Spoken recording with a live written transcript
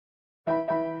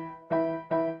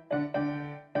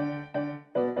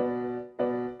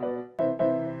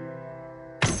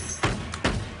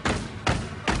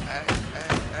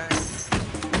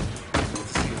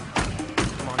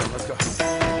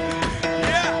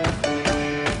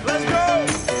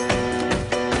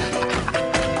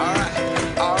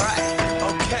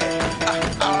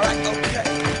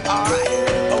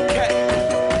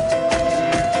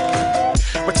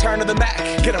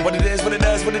Get on what it is, what it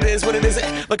does, what it is, what it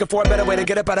isn't. Looking for a better way to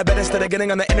get up out of bed instead of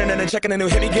getting on the internet and checking a new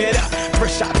hit. Me get up,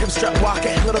 first shot, come strut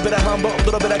walking. A little bit of humble, a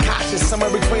little bit of cautious.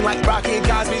 Somewhere between like Rocky and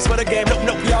Cosby's for the game. Nope,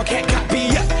 nope, y'all can't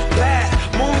copy up. Bad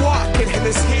moonwalking, and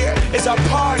this here is our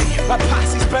party. My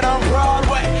posse's been on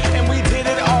Broadway, and we did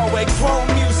it all way. Chrome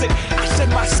music, I shed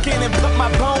my skin and put my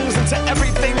bones into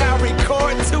everything I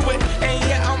record to it. Ain't